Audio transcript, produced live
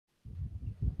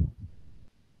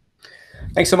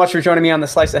Thanks so much for joining me on the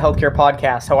Slice of Healthcare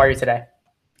podcast. How are you today?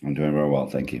 I'm doing very well,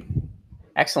 thank you.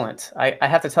 Excellent. I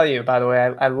have to tell you, by the way,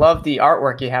 I love the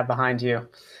artwork you have behind you.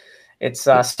 It's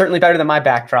certainly better than my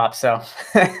backdrop. So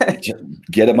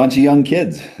get a bunch of young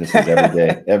kids. This is every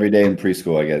day. Every day in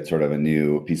preschool, I get sort of a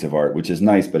new piece of art, which is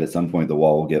nice. But at some point, the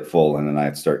wall will get full, and then I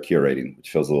have to start curating, which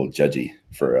feels a little judgy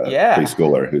for a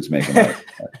preschooler who's making art.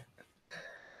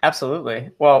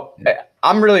 Absolutely. Well,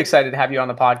 I'm really excited to have you on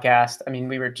the podcast. I mean,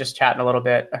 we were just chatting a little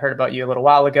bit. I heard about you a little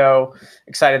while ago.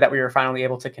 Excited that we were finally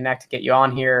able to connect to get you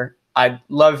on here. I'd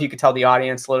love if you could tell the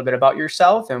audience a little bit about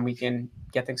yourself, and we can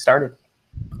get things started.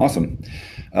 Awesome.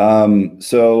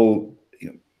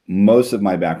 Most of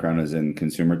my background is in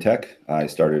consumer tech. I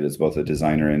started as both a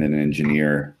designer and an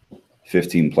engineer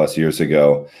 15 plus years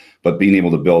ago, but being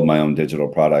able to build my own digital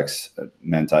products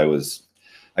meant I was,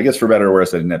 I guess for better or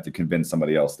worse, I didn't have to convince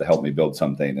somebody else to help me build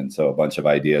something. And so a bunch of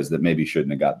ideas that maybe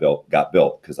shouldn't have got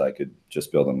built because I could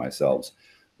just build them myself.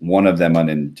 One of them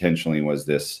unintentionally was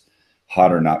this: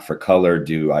 hot or not for color.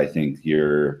 Do I think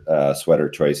your sweater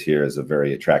choice here is a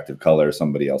very attractive color?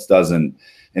 Somebody else doesn't.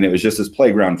 And it was just this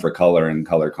playground for color and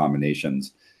color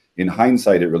combinations. In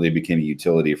hindsight, it really became a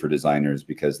utility for designers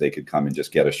because they could come and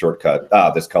just get a shortcut.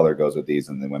 This color goes with these,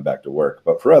 and they went back to work.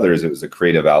 But for others, it was a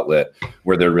creative outlet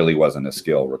where there really wasn't a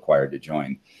skill required to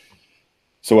join.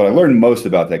 So what I learned most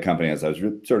about that company is I was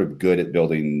sort of good at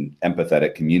building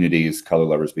empathetic communities. Color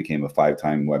Lovers became a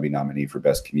 5-time Webby nominee for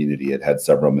Best Community. It had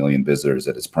several million visitors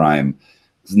at its prime. It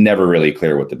was never really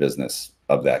clear what the business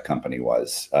of that company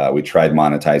was. We tried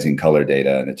monetizing color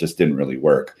data, and it just didn't really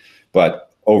work. But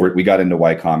we got into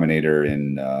Y Combinator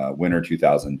in winter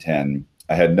 2010.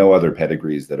 I had no other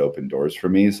pedigrees that opened doors for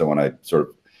me. So when I sort of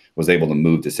was able to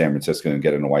move to San Francisco and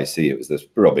get into YC, it was this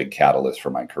real big catalyst for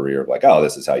my career of like, oh,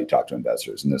 this is how you talk to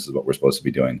investors, and this is what we're supposed to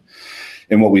be doing.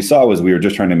 And what we saw was we were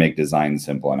just trying to make design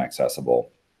simple and accessible.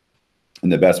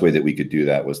 And the best way that we could do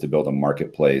that was to build a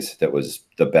marketplace that was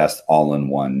the best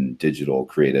all-in-one digital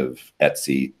creative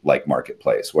Etsy-like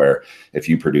marketplace, where if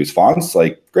you produce fonts,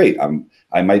 like, great,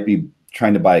 I might be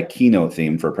trying to buy a keynote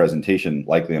theme for a presentation.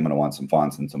 Likely I'm going to want some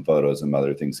fonts and some photos and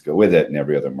other things to go with it. And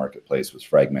every other marketplace was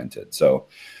fragmented. So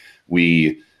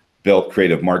we built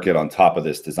Creative Market on top of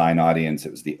this design audience.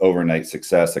 It was the overnight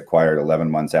success, acquired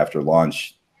 11 months after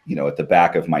launch. You know, at the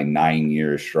back of my 9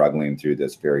 years struggling through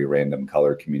this very random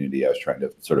color community I was trying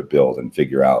to sort of build and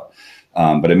figure out.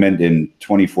 But it meant in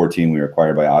 2014, we were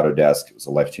acquired by Autodesk. It was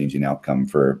a life-changing outcome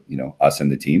for, us and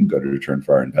the team, good return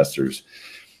for our investors.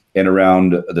 And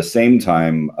around the same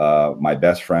time, my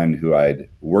best friend, who I'd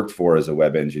worked for as a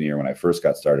web engineer when I first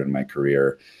got started in my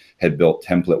career, had built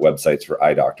template websites for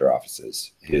eye doctor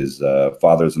offices. His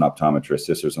father's an optometrist,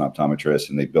 sister's an optometrist,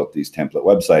 and they built these template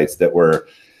websites that were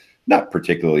not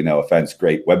particularly, no offense,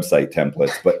 great website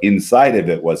templates, but inside of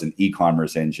it was an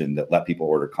e-commerce engine that let people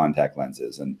order contact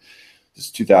lenses. And this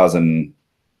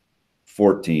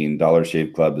 2014, Dollar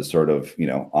Shave Club is sort of,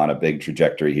 on a big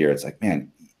trajectory here. It's like, man,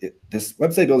 this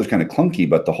website builder is kind of clunky,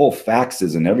 but the whole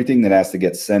faxes and everything that has to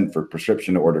get sent for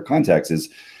prescription to order contacts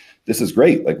this is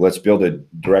great. Like, let's build a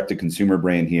direct-to-consumer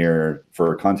brand here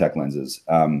for contact lenses.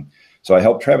 So I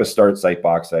helped Travis start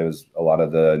Sightbox. I was a lot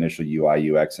of the initial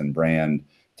UI, UX, and brand.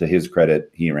 To his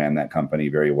credit, he ran that company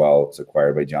very well. It was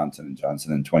acquired by Johnson &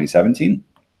 Johnson in 2017.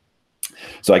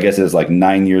 So I guess it's like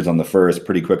 9 years on the first,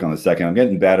 pretty quick on the second. I'm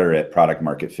getting better at product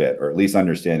market fit, or at least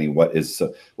understanding how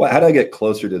do I get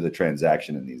closer to the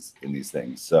transaction in these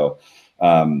things. So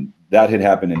that had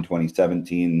happened in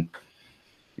 2017.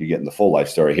 You're getting the full life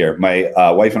story here. My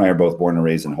wife and I are both born and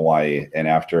raised in Hawaii. And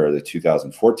after the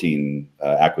 2014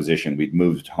 acquisition, we'd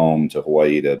moved home to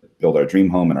Hawaii to build our dream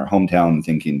home in our hometown,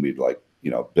 thinking we'd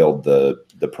build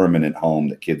the permanent home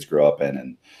that kids grow up in.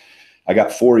 And I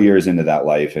got 4 years into that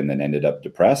life and then ended up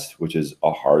depressed, which is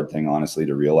a hard thing, honestly,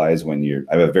 to realize when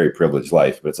I have a very privileged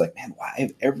life, but it's like, man, I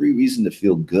have every reason to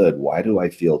feel good. Why do I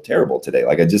feel terrible today?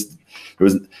 Like it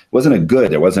wasn't a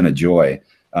good, there wasn't a joy.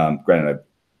 Granted,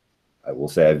 I will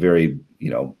say I have very,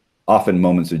 often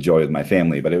moments of joy with my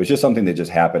family, but it was just something that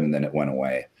just happened and then it went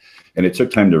away. And it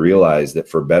took time to realize that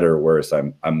for better or worse,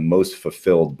 I'm most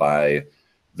fulfilled by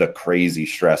the crazy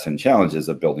stress and challenges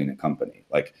of building a company.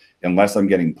 Like, unless I'm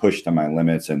getting pushed to my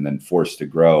limits and then forced to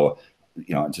grow,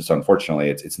 just unfortunately,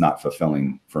 it's not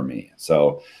fulfilling for me.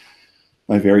 So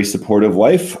my very supportive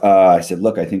wife, I said,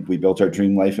 look, I think we built our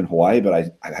dream life in Hawaii,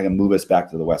 but I can move us back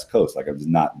to the West Coast. Like, I was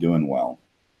not doing well.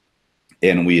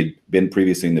 And we had been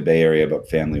previously in the Bay Area, but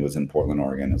family was in Portland,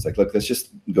 Oregon. It's like, look, let's just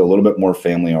go a little bit more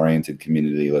family-oriented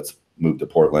community. Let's move to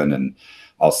Portland, and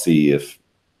I'll see if,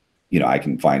 I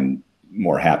can find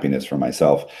more happiness for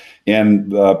myself.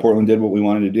 And Portland did what we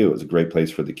wanted to do. It was a great place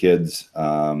for the kids.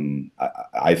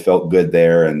 I felt good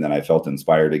there, and then I felt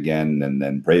inspired again. And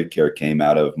then Brave Care came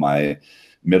out of my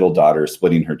middle daughter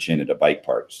splitting her chin at a bike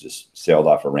park, just sailed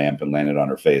off a ramp and landed on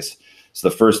her face. It's the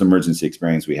first emergency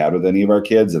experience we had with any of our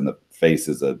kids, and the face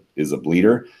is a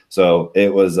bleeder. So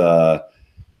it was a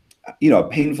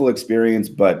painful experience,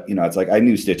 but it's like I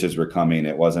knew stitches were coming.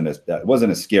 It wasn't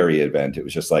a scary event. It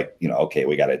was just like, okay,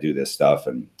 we got to do this stuff.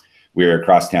 And we were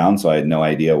across town, so I had no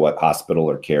idea what hospital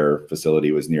or care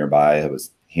facility was nearby. I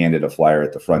was handed a flyer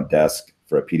at the front desk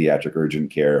for a pediatric urgent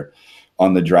care.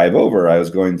 On the drive over, I was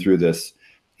going through this.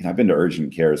 I've been to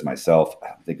urgent cares myself. I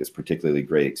don't think it's a particularly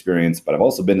great experience, but I've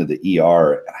also been to the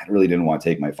ER, and I really didn't want to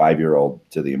take my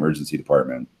 5-year-old to the emergency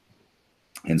department.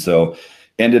 And so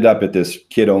ended up at this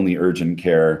kid-only urgent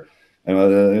care, and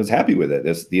I was happy with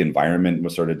it. The environment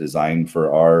was sort of designed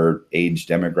for our age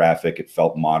demographic. It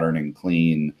felt modern and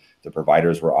clean. The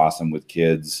providers were awesome with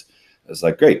kids. It was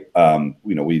like, great.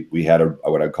 We had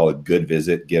what I'd call a good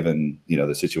visit given,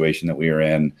 the situation that we were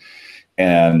in.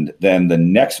 And then the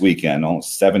next weekend,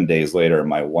 almost 7 days later,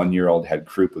 my 1-year-old had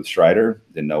croup with Stridor.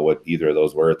 Didn't know what either of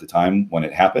those were at the time when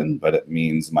it happened, but it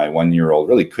means my 1-year-old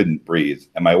really couldn't breathe.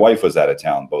 And my wife was out of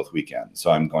town both weekends. So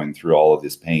I'm going through all of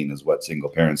this pain is what single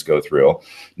parents go through.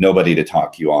 Nobody to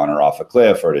talk you on or off a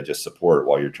cliff or to just support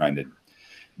while you're trying to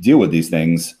deal with these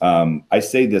things. I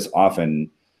say this often,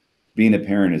 being a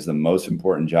parent is the most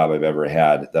important job I've ever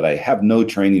had, that I have no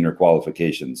training or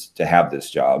qualifications to have this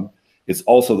job. It's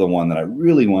also the one that I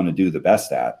really want to do the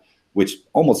best at, which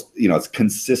almost, it's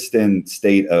consistent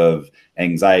state of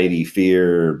anxiety,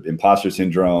 fear, imposter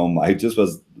syndrome. I just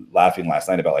was laughing last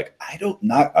night about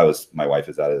my wife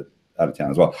is out of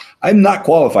town as well. I'm not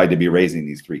qualified to be raising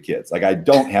these 3 kids. Like I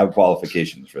don't have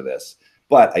qualifications for this,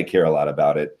 but I care a lot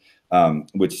about it,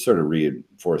 which sort of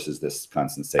reinforces this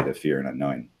constant state of fear and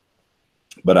unknowing.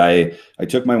 But I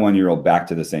took my 1-year-old back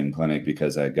to the same clinic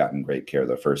because I had gotten great care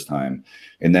the first time,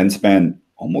 and then spent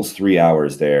almost 3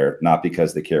 hours there, not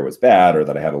because the care was bad or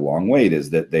that I had a long wait, is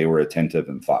that they were attentive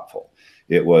and thoughtful.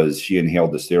 It was, she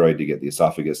inhaled the steroid to get the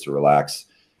esophagus to relax.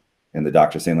 And the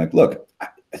doctor saying like, look,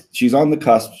 she's on the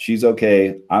cusp. She's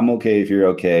okay. I'm okay if you're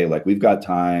okay. Like we've got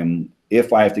time.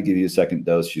 If I have to give you a second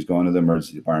dose, she's going to the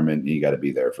emergency department and you got to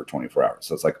be there for 24 hours.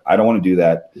 So it's like, I don't want to do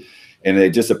that. And they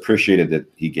just appreciated that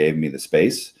he gave me the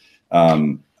space.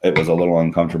 It was a little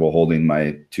uncomfortable holding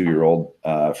my 2-year-old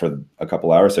for a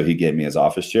couple hours. So he gave me his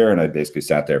office chair and I basically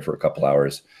sat there for a couple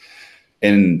hours.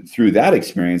 And through that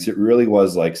experience, it really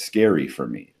was like scary for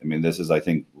me. I mean, this is, I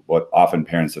think, what often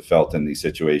parents have felt in these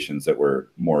situations that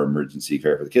were more emergency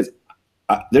care for the kids.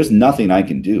 There's nothing I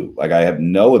can do. Like I have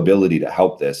no ability to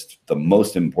help this. The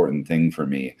most important thing for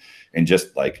me, and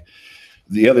just like,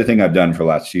 the other thing I've done for the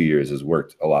last 2 years is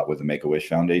worked a lot with the Make-A-Wish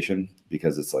Foundation,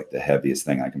 because it's like the heaviest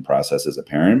thing I can process as a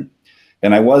parent.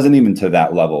 And I wasn't even to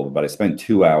that level, but I spent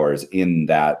 2 hours in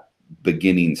that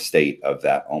beginning state of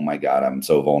that, oh my God, I'm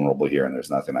so vulnerable here and there's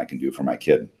nothing I can do for my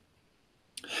kid.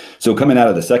 So coming out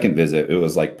of the second visit, it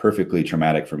was like perfectly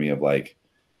traumatic for me of like,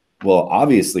 well,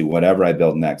 obviously whatever I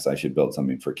build next, I should build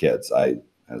something for kids.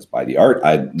 As by the art,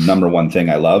 number one thing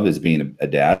I love is being a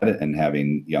dad and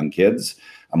having young kids.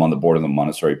 I'm on the board of the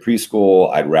Montessori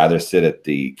preschool. I'd rather sit at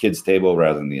the kids table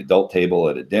rather than the adult table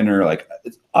at a dinner. Like,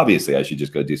 obviously I should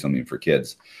just go do something for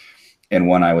kids. And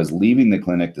when I was leaving the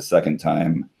clinic the second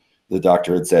time, the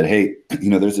doctor had said, hey,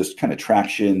 there's this kind of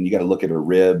traction. You got to look at her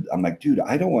rib. I'm like, dude,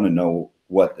 I don't want to know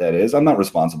what that is. I'm not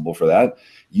responsible for that.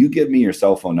 You give me your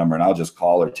cell phone number and I'll just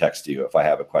call or text you if I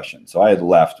have a question. So I had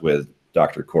left with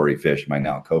Dr. Corey Fish, my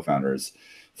now co-founder's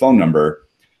phone number.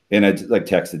 And I like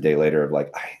text a day later of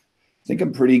like, I think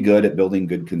I'm pretty good at building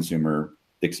good consumer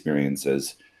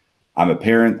experiences. I'm a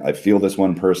parent. I feel this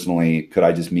one personally. Could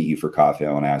I just meet you for coffee?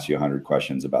 I want to ask you 100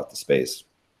 questions about the space.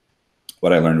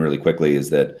 What I learned really quickly is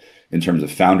that in terms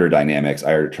of founder dynamics,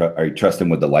 I trust him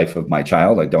with the life of my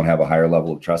child. I don't have a higher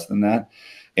level of trust than that.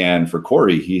 And for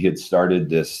Corey, he had started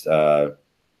this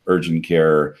urgent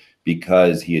care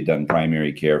because he had done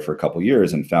primary care for a couple of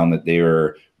years and found that they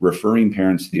were referring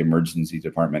parents to the emergency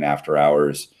department after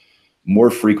hours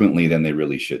more frequently than they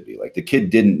really should be. Like the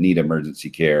kid didn't need emergency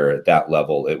care at that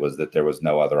level. It was that there was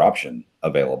no other option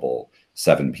available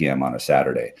 7 p.m. on a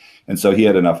Saturday. And so he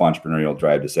had enough entrepreneurial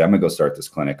drive to say, I'm gonna go start this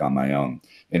clinic on my own,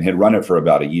 and had run it for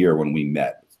about a year when we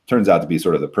met. Turns out to be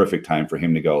sort of the perfect time for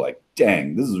him to go like,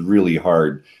 dang, this is really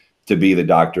hard to be the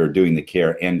doctor doing the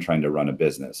care and trying to run a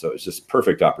business. So it's just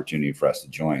perfect opportunity for us to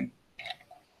join.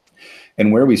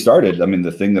 And where we started, I mean,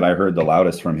 the thing that I heard the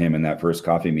loudest from him in that first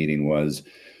coffee meeting was,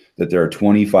 that there are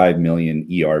 25 million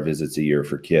ER visits a year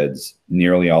for kids.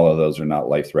 Nearly all of those are not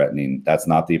life-threatening. That's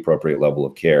not the appropriate level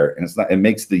of care, and it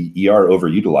makes the ER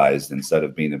overutilized instead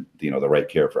of being the right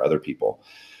care for other people.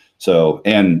 So,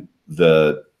 and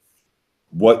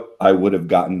what I would have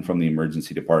gotten from the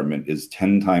emergency department is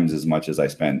 10 times as much as I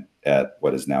spent at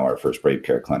what is now our first Brave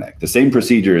Care clinic. The same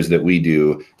procedures that we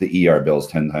do, the ER bills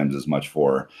 10 times as much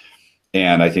for.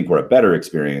 And I think we're a better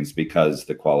experience because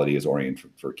the quality is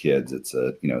oriented for kids. It's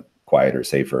a quieter,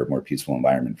 safer, more peaceful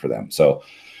environment for them. So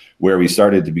where we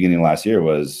started at the beginning of last year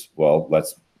was, well,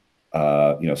 let's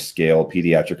scale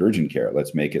pediatric urgent care.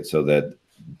 Let's make it so that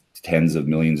tens of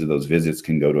millions of those visits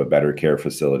can go to a better care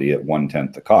facility at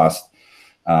 1/10 the cost.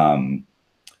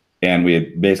 And we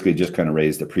had basically just kind of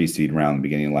raised a pre-seed round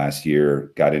beginning of last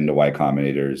year, got into Y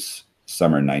Combinator's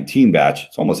summer 19 batch.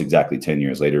 It's almost exactly 10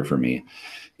 years later for me.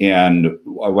 And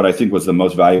what I think was the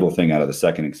most valuable thing out of the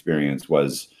second experience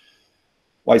was,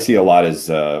 well, I see a lot as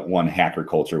one, hacker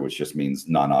culture, which just means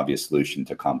non-obvious solution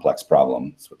to complex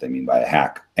problem. That's what they mean by a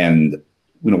hack. And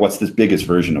what's this biggest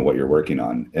version of what you're working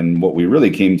on? And what we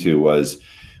really came to was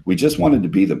we just wanted to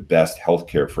be the best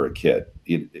healthcare for a kid.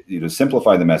 To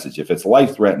simplify the message, if it's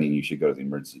life-threatening, you should go to the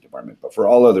emergency department. But for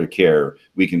all other care,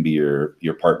 we can be your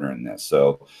partner in this.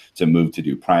 So to move to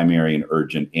do primary and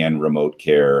urgent and remote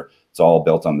care, it's all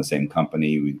built on the same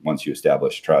company. Once you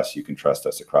establish trust, you can trust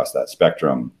us across that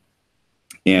spectrum.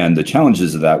 And the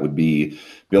challenges of that would be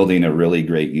building a really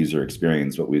great user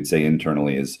experience. What we'd say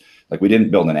internally is, like, we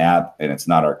didn't build an app and it's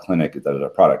not our clinic, that is our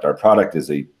product. Our product is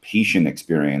a patient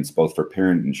experience, both for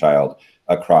parent and child,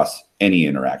 across any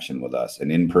interaction with us.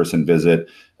 An in-person visit,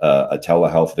 a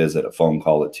telehealth visit, a phone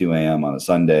call at 2 a.m. on a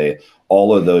Sunday.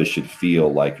 All of those should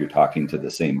feel like you're talking to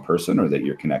the same person or that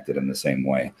you're connected in the same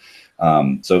way.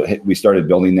 So we started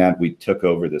building that. We took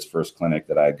over this first clinic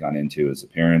that I had gone into as a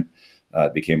parent.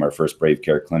 It became our first Brave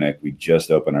Care clinic. We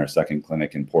just opened our second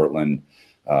clinic in Portland.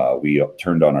 We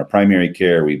turned on our primary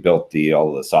care. We built all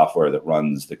of the software that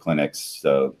runs the clinics,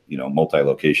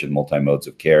 multi-location, multi-modes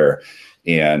of care,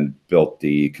 and built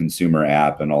the consumer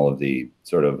app and all of the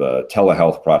sort of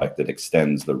telehealth product that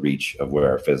extends the reach of where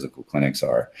our physical clinics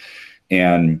are.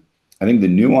 And I think the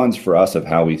nuance for us of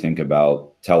how we think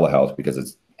about telehealth, because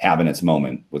it's having its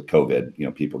moment with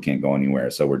COVID, people can't go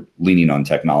anywhere. So we're leaning on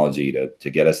technology to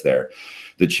get us there.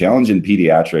 The challenge in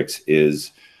pediatrics is,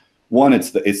 one,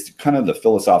 it's kind of the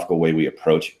philosophical way we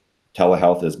approach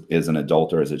telehealth as an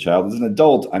adult or as a child. As an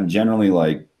adult, I'm generally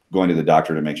like going to the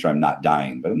doctor to make sure I'm not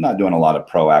dying, but I'm not doing a lot of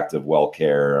proactive well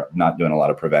care. I'm not doing a lot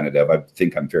of preventative. I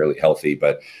think I'm fairly healthy,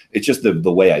 but it's just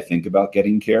the way I think about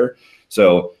getting care.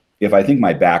 So if I think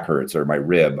my back hurts or my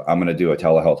rib, I'm going to do a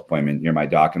telehealth appointment near my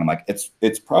doc. And I'm like,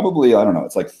 it's probably, I don't know,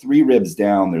 it's like 3 ribs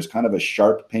down. There's kind of a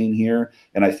sharp pain here.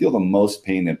 And I feel the most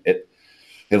pain at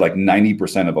like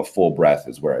 90% of a full breath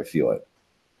is where I feel it.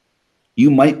 You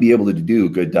might be able to do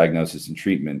good diagnosis and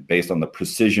treatment based on the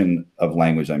precision of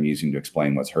language I'm using to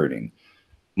explain what's hurting.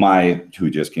 Who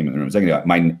just came in the room a second ago,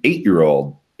 my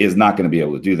 8-year-old is not going to be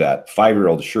able to do that.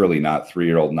 5-year-old, surely not.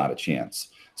 3-year-old, not a chance.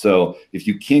 So if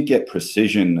you can't get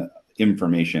precision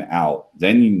information out,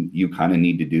 then you kind of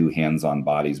need to do hands-on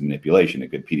bodies manipulation. A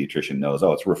good pediatrician knows,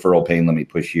 oh, it's referral pain. Let me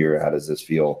push here. How does this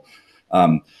feel?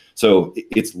 So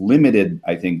it's limited,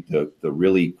 I think, the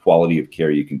really quality of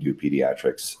care you can do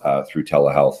pediatrics through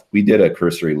telehealth. We did a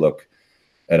cursory look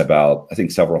at about, I think,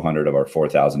 several hundred of our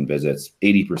 4,000 visits.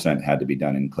 80% had to be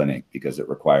done in clinic because it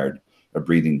required a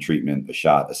breathing treatment, a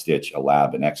shot, a stitch, a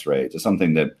lab, an x-ray. Just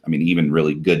something that, I mean, even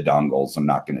really good dongles, I'm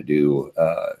not going to do,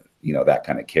 that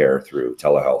kind of care through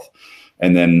telehealth.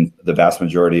 And then the vast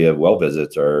majority of well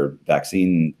visits are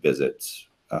vaccine visits.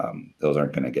 Those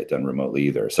aren't going to get done remotely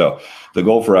either. So the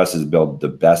goal for us is build the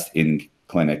best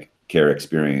in-clinic care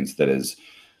experience that is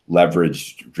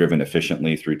leveraged, driven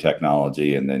efficiently through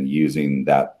technology, and then using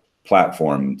that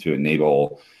platform to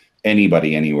enable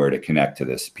anybody anywhere to connect to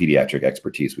this pediatric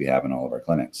expertise we have in all of our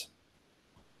clinics.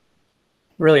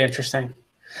 Really interesting.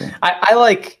 Cool. I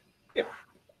like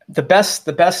the best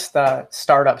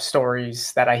startup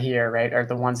stories that I hear, right, are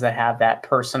the ones that have that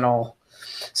personal.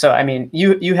 So, I mean,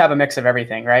 you have a mix of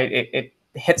everything, right? It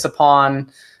hits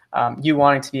upon you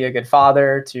wanting to be a good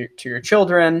father to your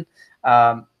children,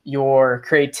 your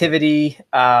creativity.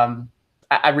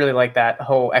 I really like that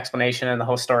whole explanation and the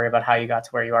whole story about how you got to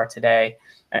where you are today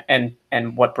and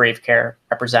what Brave Care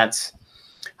represents.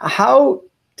 How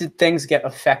did things get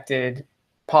affected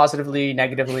positively,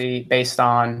 negatively, based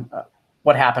on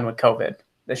what happened with COVID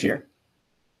this year?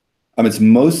 It's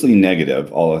mostly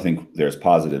negative, although I think there's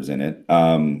positives in it.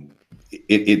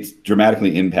 it's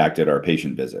dramatically impacted our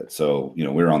patient visits. So, we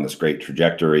were on this great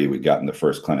trajectory. We'd gotten the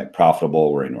first clinic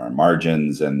profitable. We're into our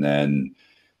margins. And then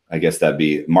I guess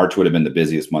March would have been the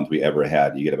busiest month we ever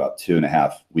had. You get about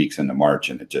 2.5 weeks into March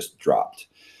and it just dropped.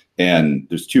 And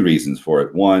there's two reasons for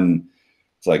it. One,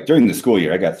 it's like during the school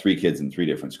year, I got 3 kids in 3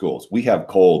 different schools. We have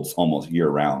colds almost year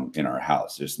round in our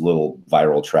house. There's little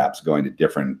viral traps going to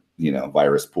different,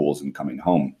 virus pools and coming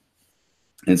home.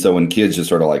 And so when kids just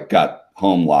sort of like got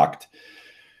home locked,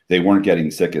 they weren't getting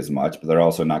sick as much, but they're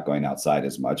also not going outside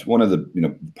as much. One of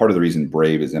the, part of the reason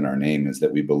Brave is in our name is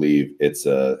that we believe it's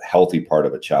a healthy part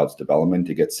of a child's development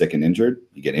to get sick and injured.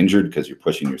 You get injured because you're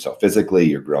pushing yourself physically,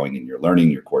 you're growing in your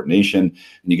learning, your coordination,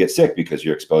 and you get sick because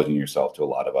you're exposing yourself to a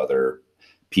lot of other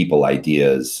people,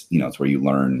 ideas. It's where you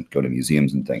learn, go to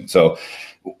museums and things. So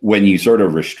when you sort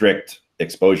of restrict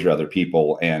exposure to other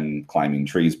people and climbing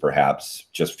trees, perhaps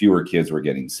just fewer kids were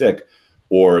getting sick.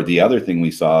 Or the other thing we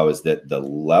saw is that the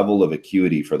level of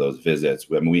acuity for those visits,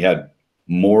 I mean, we had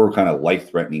more kind of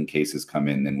life-threatening cases come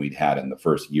in than we'd had in the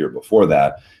first year before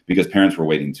that, because parents were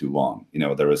waiting too long.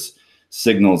 There was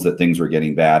signals that things were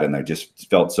getting bad and they just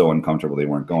felt so uncomfortable they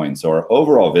weren't going. So our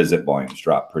overall visit volumes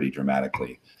dropped pretty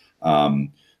dramatically.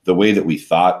 The way that we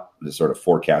thought, the sort of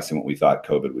forecasting what we thought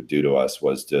COVID would do to us,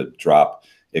 was to drop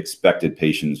expected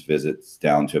patients visits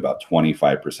down to about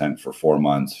 25% for 4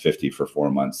 months, 50 for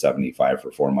 4 months, 75 for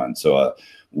 4 months. So a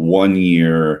 1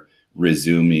 year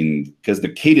resuming, because the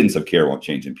cadence of care won't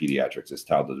change in pediatrics as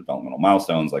childhood developmental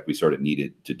milestones. Like we sort of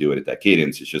needed to do it at that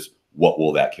cadence. It's just, what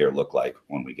will that care look like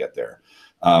when we get there?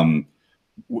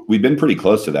 We've been pretty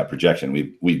close to that projection.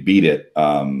 We beat it,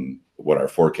 what our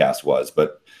forecast was,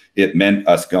 but it meant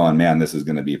us going, man, this is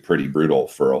going to be pretty brutal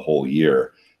for a whole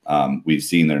year. We've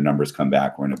seen their numbers come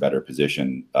back. We're in a better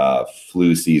position.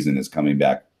 Flu season is coming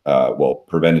back.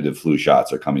 Preventative flu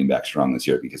shots are coming back strong this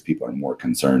year because people are more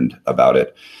concerned about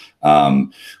it.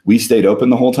 We stayed open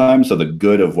the whole time. So the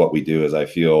good of what we do is, I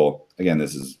feel, again,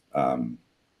 this is,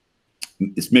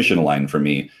 it's mission aligned for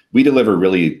me. We deliver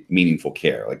really meaningful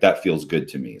care. Like that feels good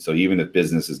to me. So even if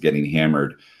business is getting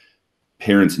hammered,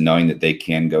 parents knowing that they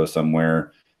can go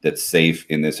somewhere that's safe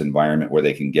in this environment where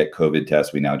they can get COVID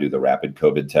tests. We now do the rapid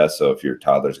COVID test. So if your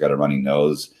toddler's got a runny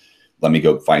nose, let me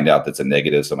go find out that's a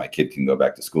negative so my kid can go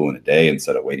back to school in a day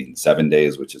instead of waiting 7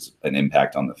 days, which is an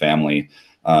impact on the family.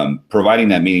 Providing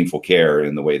that meaningful care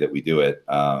in the way that we do it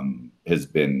has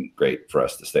been great for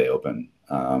us to stay open.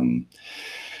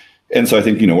 And so I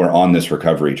think, we're on this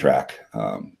recovery track,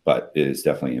 but it has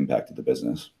definitely impacted the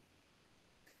business.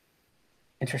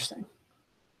 Interesting.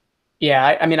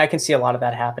 Yeah, I mean, I can see a lot of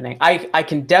that happening. I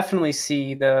can definitely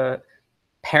see the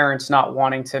parents not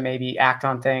wanting to maybe act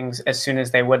on things as soon as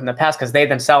they would in the past because they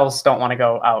themselves don't want to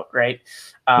go out, right?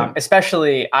 Yeah.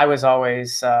 Especially, I was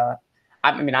always,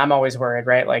 I'm always worried,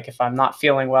 right? Like if I'm not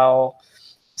feeling well,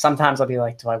 sometimes I'll be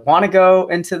like, do I want to go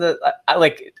into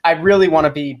I really want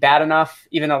to be bad enough,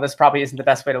 even though this probably isn't the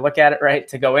best way to look at it, right?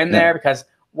 To go in there, because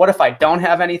what if I don't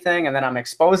have anything and then I'm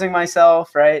exposing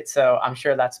myself, right? So I'm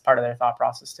sure that's part of their thought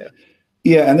process too.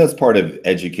 Yeah, and that's part of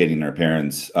educating our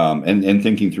parents and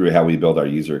thinking through how we build our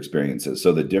user experiences.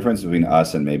 So the difference between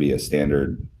us and maybe a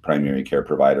standard primary care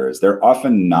provider is they're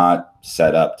often not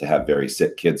set up to have very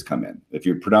sick kids come in. If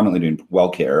you're predominantly doing well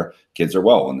care, kids are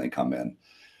well when they come in.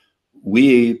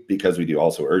 We, because we do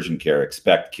also urgent care,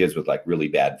 expect kids with like really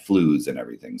bad flus and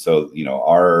everything. So,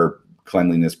 our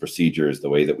cleanliness procedures, the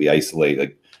way that we isolate,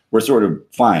 like we're sort of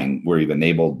fine. We've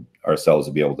enabled ourselves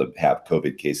to be able to have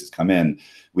COVID cases come in.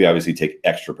 We obviously take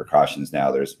extra precautions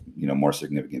now. There's, more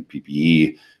significant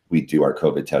PPE. We do our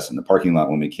COVID tests in the parking lot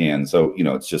when we can. So,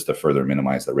 it's just to further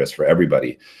minimize the risk for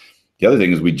everybody. The other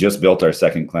thing is we just built our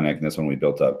second clinic, and this one we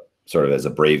built up sort of as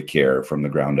a Brave Care from the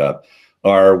ground up.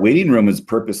 Our waiting room is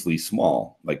purposely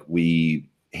small. Like we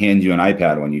hand you an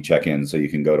iPad when you check in so you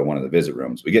can go to one of the visit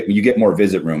rooms. You get more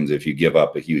visit rooms if you give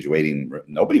up a huge waiting room.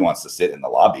 Nobody wants to sit in the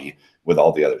lobby with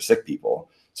all the other sick people.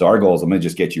 So our goal is I'm going to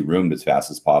just get you roomed as fast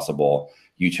as possible.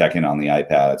 You check in on the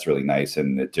iPad. It's really nice.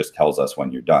 And it just tells us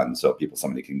when you're done. So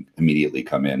somebody can immediately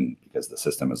come in because the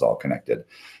system is all connected.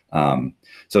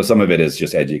 So some of it is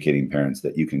just educating parents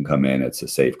that you can come in. It's a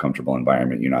safe, comfortable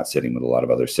environment. You're not sitting with a lot of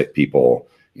other sick people.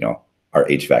 Our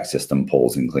HVAC system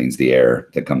pulls and cleans the air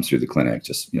that comes through the clinic,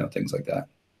 just, things like that.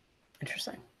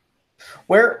 Interesting.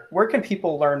 Where can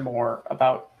people learn more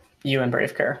about you and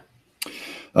Brave Care?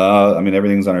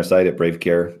 Everything's on our site at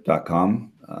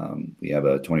bravecare.com. We have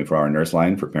a 24-hour nurse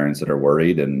line for parents that are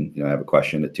worried and, have a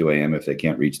question at 2 a.m. if they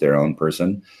can't reach their own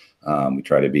person. We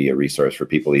try to be a resource for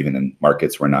people, even in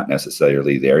markets we're not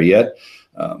necessarily there yet.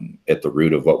 at the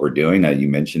root of what we're doing. You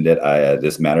mentioned it.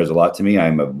 This matters a lot to me.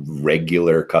 I'm a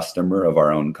regular customer of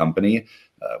our own company.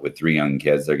 With 3 young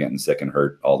kids, they're getting sick and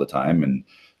hurt all the time. And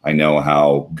I know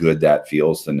how good that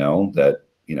feels to know that,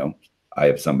 I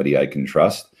have somebody I can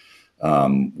trust.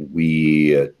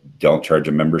 We don't charge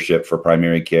a membership for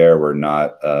primary care. We're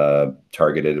not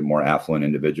targeted at more affluent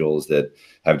individuals that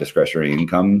have discretionary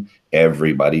income.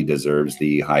 Everybody deserves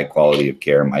the high quality of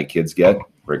care my kids get,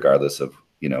 regardless of,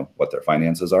 what their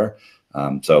finances are.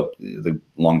 So the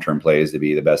long-term play is to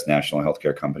be the best national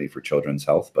healthcare company for children's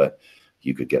health, but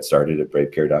you could get started at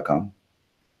bravecare.com.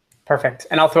 Perfect.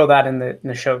 And I'll throw that in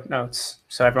the show notes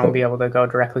so everyone will be able to go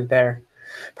directly there.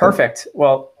 Perfect.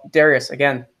 Well, Darius,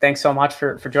 again, thanks so much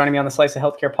for joining me on the Slice of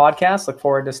Healthcare podcast. Look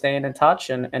forward to staying in touch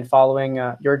and following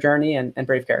your journey and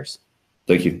Brave Care's.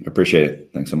 Thank you. Appreciate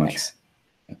it. Thanks so much. Thanks.